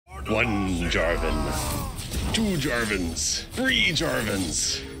1 Jarvan, 2 Jarvans, 3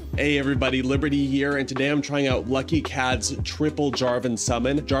 Jarvans. Hey everybody, Liberty here, and today I'm trying out Lucky Cad's triple Jarvan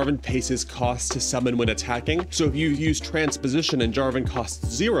summon. Jarvan paces cost to summon when attacking, so if you use transposition and Jarvan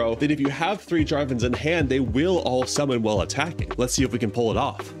costs 0, then if you have 3 Jarvans in hand, they will all summon while attacking. Let's see if we can pull it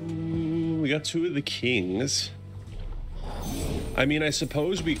off. We got 2 of the kings. I mean, I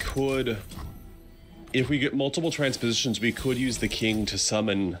suppose we could, if we get multiple transpositions, we could use the king to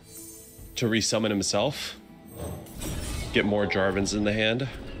summon, to resummon himself. Get more Jarvans in the hand.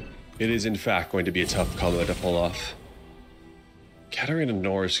 It is in fact going to be a tough combo to pull off. Katarina and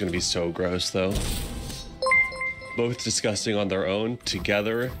Nora is going to be so gross though. Both disgusting on their own,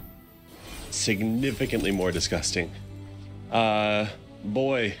 together significantly more disgusting.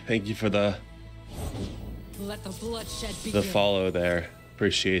 Boy, thank you for the Let the bloodshed begin. follow there.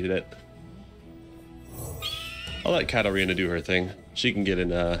 Appreciated it. I'll let Katarina do her thing. She can get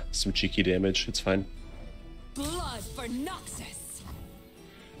in some cheeky damage. It's fine. Blood for Noxus.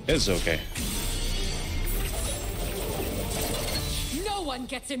 It's okay. No one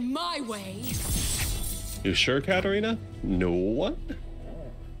gets in my way. You sure, Katarina? No one?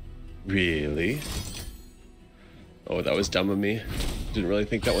 Really? Oh, that was dumb of me. Didn't really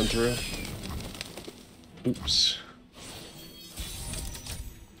think that one through. Oops.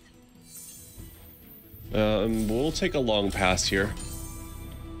 We'll take a long pass here.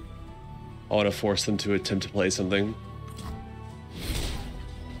 I want to force them to attempt to play something.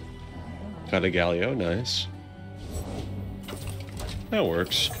 Got a Galio, nice. That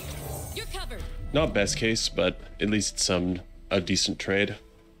works. You're covered. Not best case, but at least a decent trade.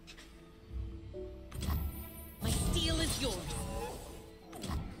 My steel is yours.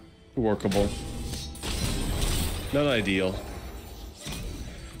 Workable. Not ideal.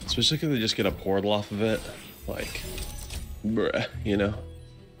 Especially if they just get a portal off of it. Like, bruh, you know.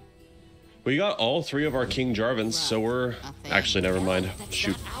 We got all 3 of our King Jarvans, so we're... Actually, never mind. That's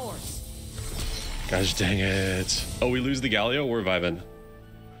Shoot. not ours. Gosh dang it. Oh, we lose the Galio? We're vibing.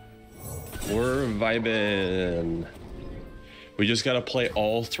 We're vibing. We just gotta play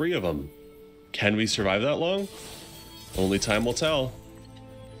all 3 of them. Can we survive that long? Only time will tell.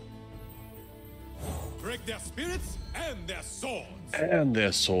 Break their spirits and their swords. And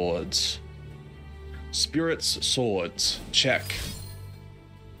their swords. Spirits, swords. Check.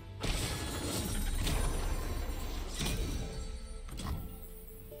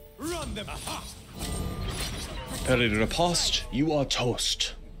 Run them. Aha. Ready to post, you are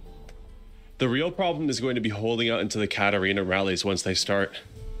toast. The real problem is going to be holding out into the Katarina rallies once they start.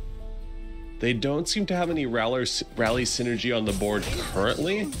 They don't seem to have any rally synergy on the board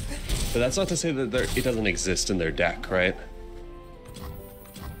currently, but that's not to say that it doesn't exist in their deck, right?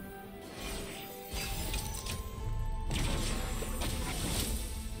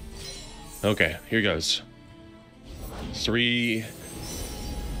 Okay, here goes. Three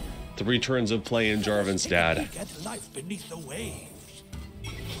turns of play in Jarvan's dad. Get life beneath the waves.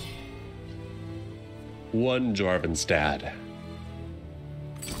 1 Jarvan's dad.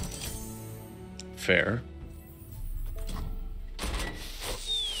 Fair.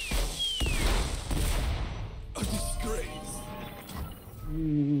 A disgrace.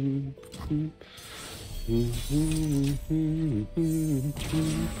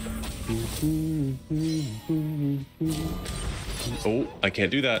 Oh, I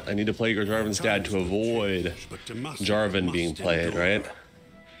can't do that. I need to play Jarvan's dad to avoid Jarvan being played, right?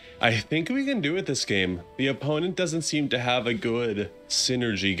 I think we can do it this game. The opponent doesn't seem to have a good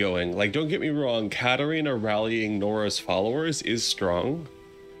synergy going. Like, don't get me wrong, Katarina rallying Nora's followers is strong,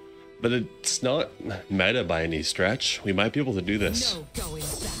 but it's not meta by any stretch. We might be able to do this. No going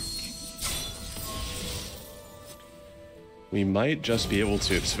back. We might just be able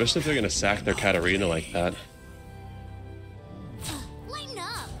to, especially if they're going to sack their Katarina like that. Lighten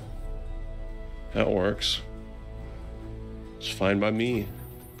up. That works. It's fine by me.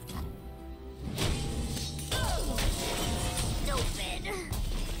 Stupid.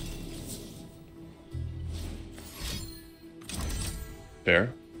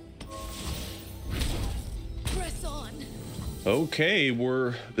 Fair. Press on. Okay,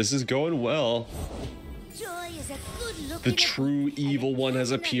 this is going well. Joy is a good look. The true evil one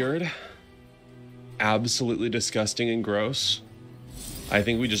has appeared. Absolutely disgusting and gross. I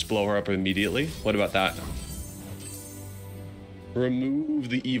think we just blow her up immediately. What about that? Remove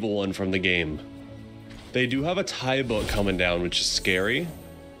the evil one from the game. They do have a tie book coming down, which is scary.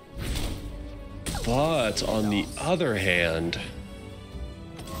 But on the other hand,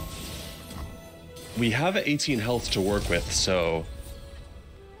 we have 18 health to work with, so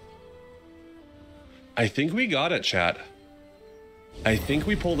I think we got it, chat. I think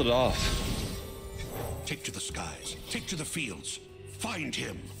we pulled it off. Take to the skies. Take to the fields. Find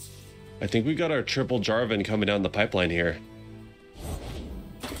him. I think we got our triple Jarvan coming down the pipeline here.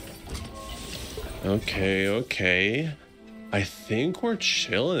 Okay, okay. I think we're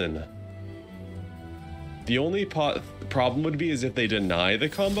chilling. The only problem would be is if they deny the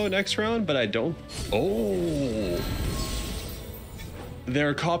combo next round, but I don't. Oh.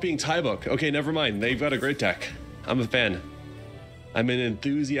 They're copying Tybook. Okay, never mind. They've got a great deck. I'm a fan. I'm an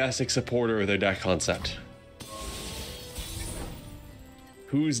enthusiastic supporter of their deck concept.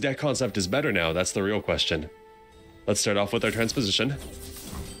 Whose deck concept is better now? That's the real question. Let's start off with our transposition.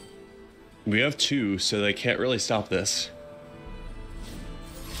 We have 2, so they can't really stop this.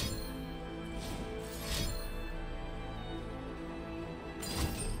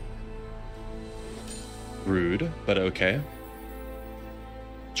 Rude, but okay.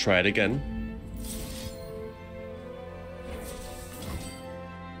 Try it again.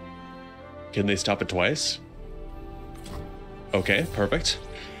 Can they stop it twice? Okay, perfect.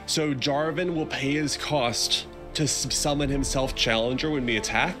 So Jarvan will pay his cost to summon himself Challenger when we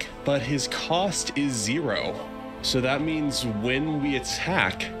attack, but his cost is 0. So that means when we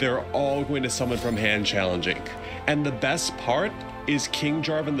attack, they're all going to summon from hand challenging. And the best part is King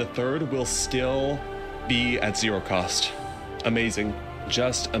Jarvan III will still be at 0 cost. Amazing.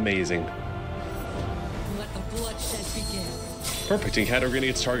 Just amazing. Let the bloodshed begin. Perfect, and Katarina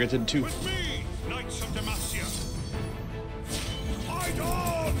gets targeted too. With me, Knights of Demacia. Fight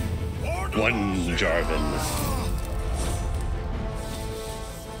on! For One Jarvan.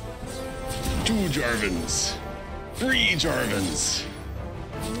 2 Jarvans. 3 Jarvans.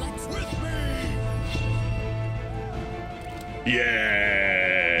 Let's With me!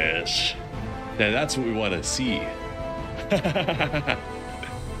 Yes. Now that's what we want to see.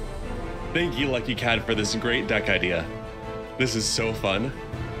 Thank you, Lucky Cat, for this great deck idea. This is so fun.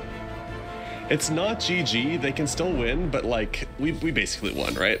 It's not GG, they can still win, but like, we basically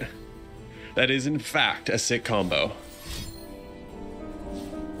won, right? That is in fact a sick combo.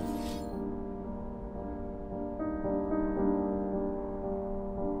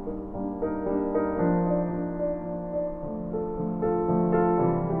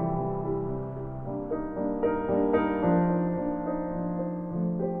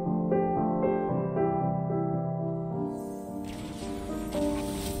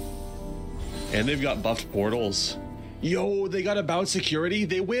 And they've got buffed portals. Yo, they got about security,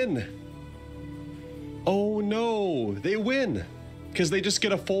 they win. Oh no, they win. Because they just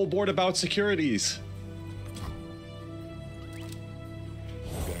get a full board about securities.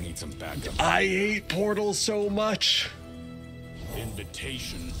 Gonna need some backup. I hate portals so much.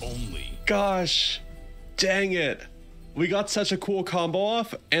 Invitation only. Gosh, dang it. We got such a cool combo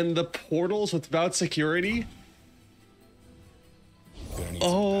off, and the portals without security. Gonna need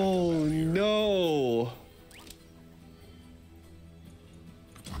some Oh backup out here. no.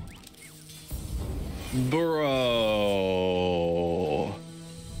 Bro.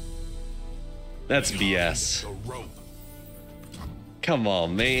 That's BS. The rope. Come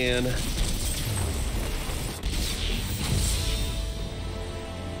on, man.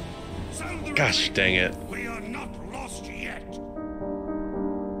 Sound the Gosh ring. dang it.